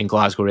in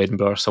Glasgow or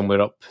Edinburgh, or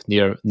somewhere up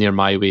near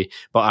my way.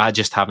 But I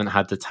just haven't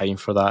had the time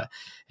for that.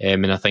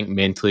 And I think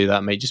mentally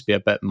that might just be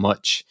a bit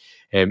much.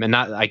 And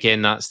that,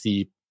 again, that's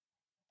the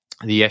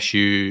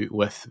issue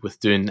with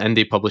doing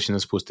indie publishing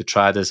as opposed to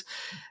trad, is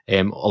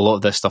a lot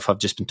of this stuff I've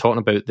just been talking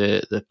about,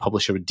 the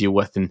publisher would deal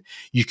with, and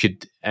you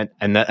could,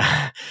 and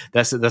that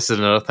this is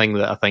another thing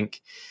that I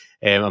think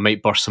I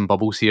might burst some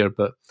bubbles here,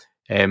 but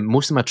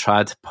most of my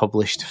trad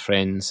published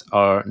friends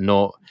are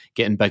not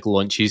getting big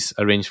launches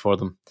arranged for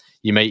them.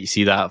 You might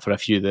see that for a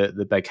few of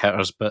the big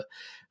hitters, but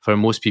for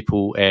most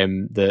people,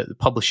 the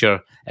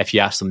publisher, if you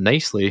ask them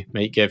nicely,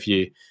 might give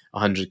you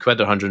 100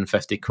 quid or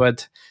 150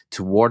 quid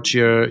towards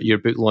your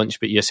book launch,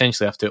 but you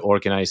essentially have to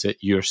organise it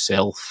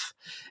yourself.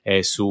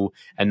 So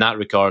in that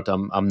regard,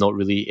 I'm not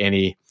really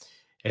any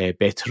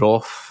better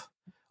off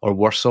or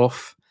worse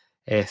off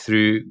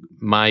through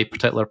my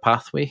particular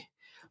pathway.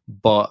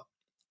 But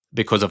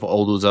because of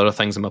all those other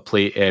things on my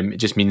plate, it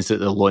just means that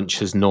the launch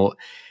has not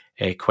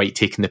quite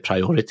taken the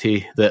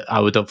priority that I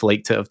would have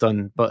liked to have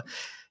done. But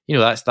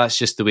that's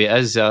just the way it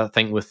is. I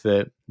think with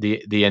the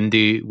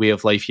indie way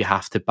of life, you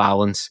have to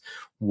balance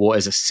what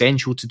is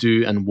essential to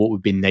do and what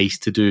would be nice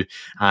to do.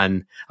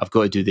 And I've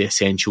got to do the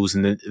essentials,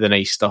 and the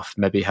nice stuff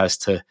maybe has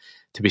to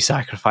be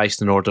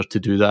sacrificed in order to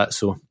do that.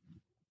 So,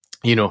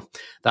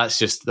 that's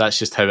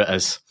just how it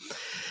is.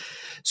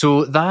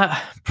 So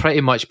that pretty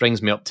much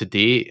brings me up to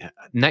date.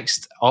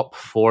 Next up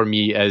for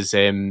me is,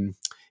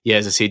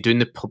 as I say, doing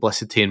the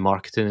publicity and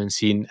marketing and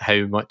seeing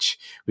how much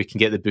we can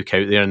get the book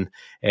out there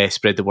and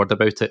spread the word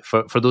about it.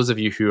 For those of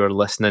you who are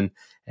listening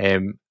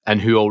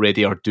and who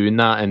already are doing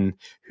that, and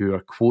who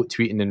are quote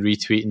tweeting and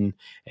retweeting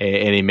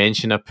any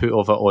mention I put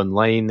of it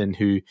online, and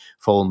who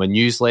follow my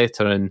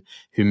newsletter, and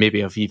who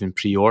maybe have even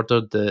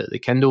pre-ordered the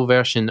Kindle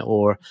version,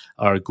 or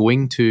are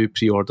going to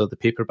pre-order the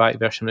paperback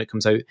version when it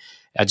comes out,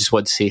 I just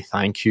want to say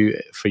thank you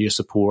for your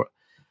support.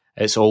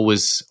 It's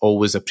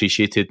always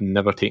appreciated and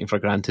never taken for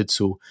granted.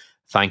 So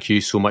thank you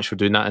so much for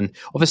doing that. And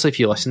obviously, if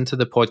you listen to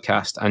the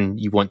podcast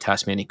and you want to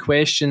ask me any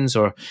questions,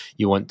 or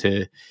you want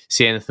to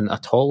say anything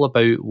at all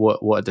about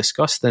what I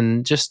discussed,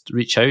 then just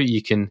reach out.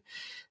 You can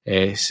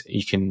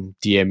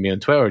DM me on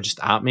Twitter, or just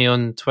at me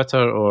on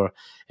Twitter, or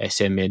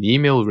send me an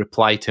email,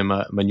 reply to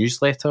my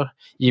newsletter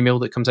email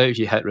that comes out. If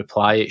you hit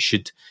reply, it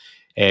should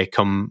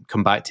come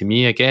back to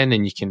me again,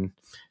 and you can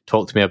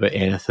talk to me about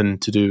anything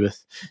to do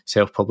with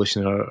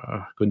self-publishing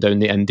or going down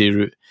the indie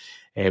route,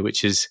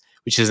 which is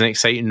an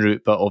exciting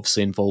route, but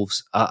obviously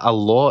involves a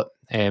lot.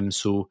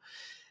 So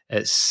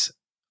it's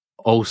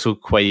also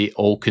quite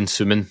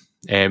all-consuming,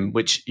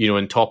 which,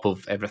 on top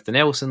of everything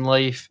else in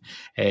life,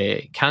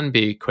 can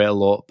be quite a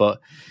lot. But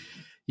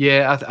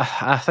yeah,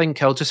 I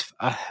think I'll just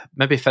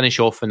maybe finish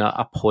off in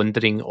a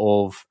pondering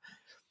of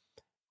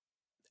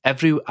I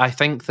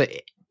think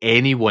that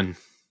anyone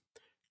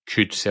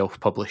could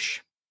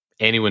self-publish.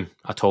 Anyone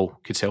at all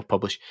could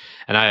self-publish.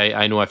 And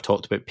I know I've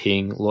talked about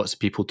paying lots of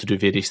people to do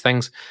various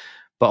things,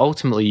 but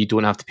ultimately you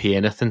don't have to pay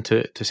anything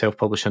to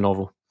self-publish a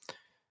novel.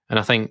 And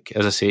I think,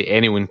 as I say,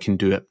 anyone can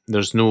do it.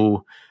 There's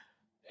no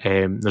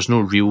There's no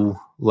real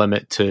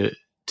limit to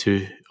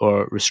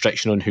or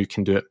restriction on who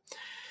can do it.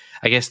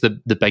 I guess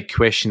the big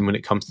question when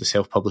it comes to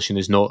self-publishing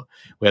is not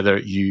whether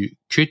you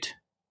could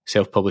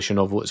self-publish a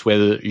novel, it's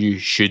whether you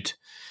should.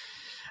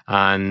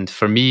 And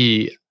for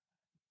me,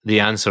 the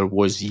answer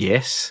was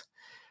yes.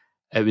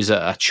 It was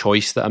a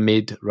choice that I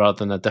made rather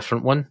than a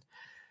different one.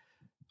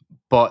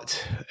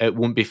 But it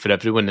won't be for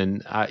everyone.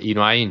 And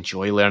I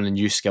enjoy learning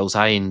new skills.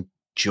 I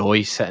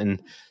enjoy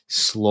sitting,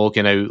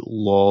 slogging out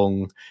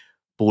long,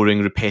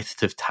 boring,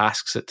 repetitive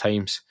tasks at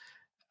times.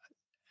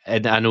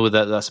 And I know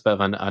that that's a bit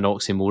of an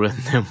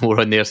oxymoron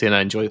more on there saying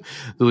I enjoy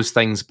those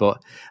things,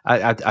 but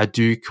I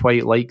do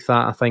quite like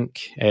that. I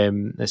think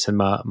it's in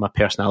my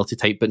personality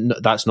type, but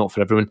that's not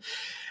for everyone.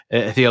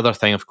 The other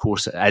thing, of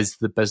course, is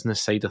the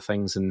business side of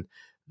things, and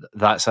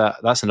that's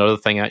another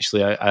thing.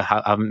 Actually,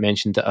 I haven't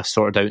mentioned that I've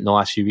sorted out in the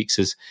last few weeks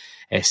is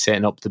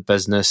setting up the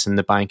business and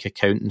the bank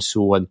account and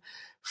so on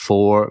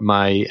for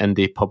my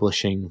indie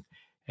publishing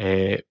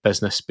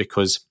business,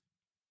 because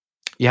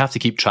you have to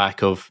keep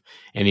track of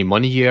any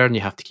money you earn,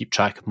 you have to keep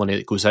track of money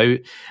that goes out.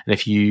 And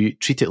if you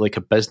treat it like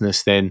a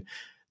business, then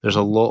there's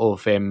a lot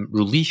of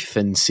relief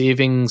and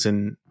savings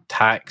and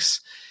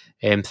tax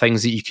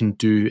things that you can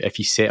do if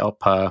you set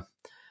up a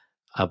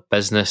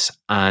business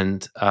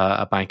and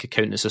a bank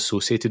account that's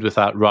associated with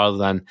that, rather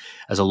than,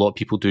 as a lot of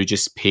people do,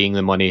 just paying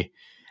the money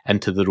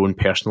into their own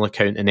personal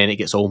account. And then it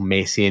gets all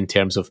messy in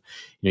terms of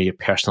your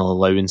personal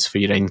allowance for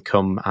your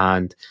income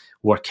and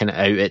working it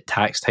out at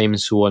tax time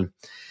and so on.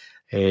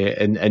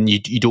 And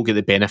you don't get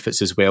the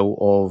benefits as well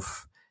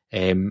of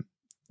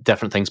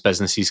different things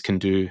businesses can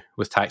do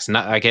with tax. And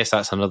I guess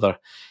that's another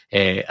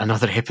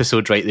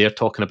episode right there,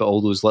 talking about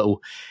all those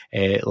little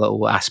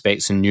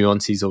aspects and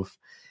nuances of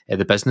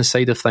the business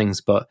side of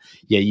things. But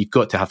yeah, you've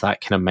got to have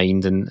that kind of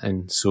mind.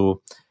 And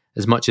so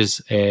as much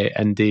as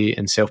indie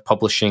and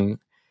self-publishing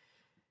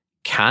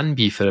can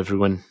be for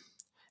everyone,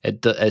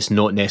 it's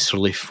not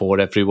necessarily for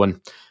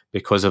everyone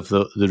because of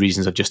the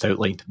reasons I've just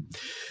outlined.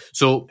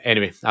 So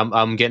anyway,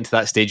 I'm getting to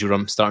that stage where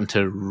I'm starting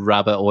to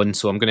rabbit on,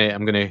 so I'm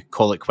gonna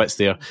call it quits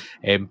there.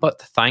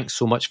 But thanks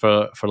so much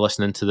for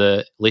listening to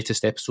the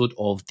latest episode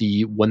of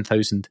the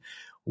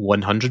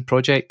 1100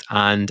 Project,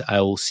 and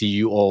I'll see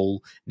you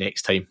all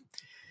next time.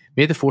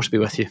 May the force be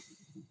with you.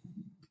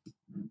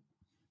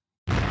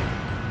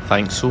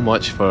 Thanks so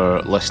much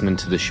for listening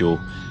to the show.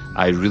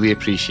 I really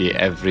appreciate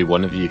every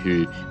one of you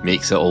who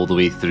makes it all the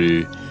way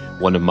through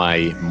one of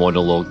my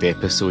monologued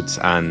episodes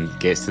and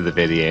gets to the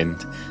very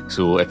end.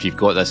 So if you've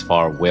got this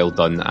far, well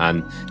done,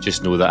 and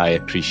just know that I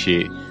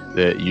appreciate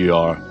that you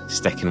are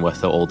sticking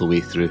with it all the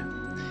way through.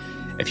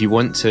 If you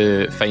want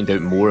to find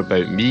out more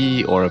about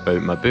me or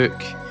about my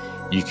book,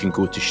 you can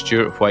go to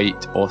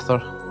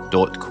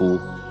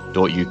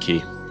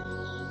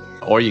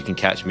stuartwhiteauthor.co.uk, or you can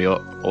catch me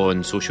up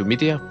on social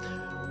media.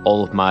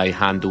 All of my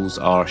handles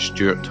are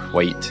Stuart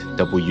White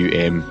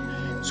WM.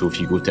 So if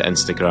you go to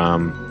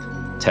Instagram,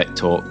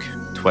 TikTok,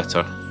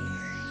 Twitter,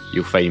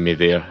 you'll find me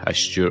there as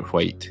Stuart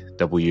White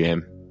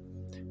WM.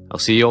 I'll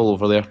see you all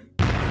over there.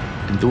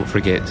 And don't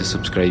forget to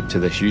subscribe to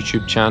this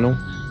YouTube channel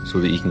so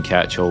that you can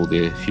catch all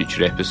the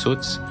future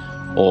episodes,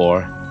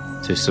 or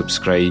to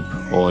subscribe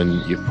on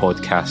your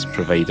podcast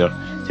provider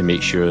to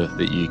make sure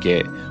that you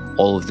get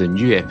all of the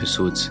new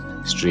episodes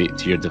straight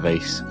to your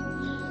device.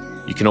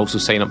 You can also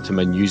sign up to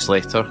my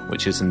newsletter,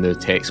 which is in the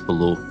text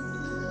below,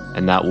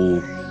 and that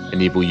will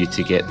enable you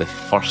to get the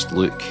first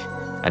look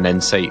and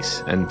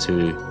insights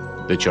into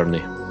the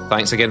journey.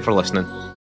 Thanks again for listening.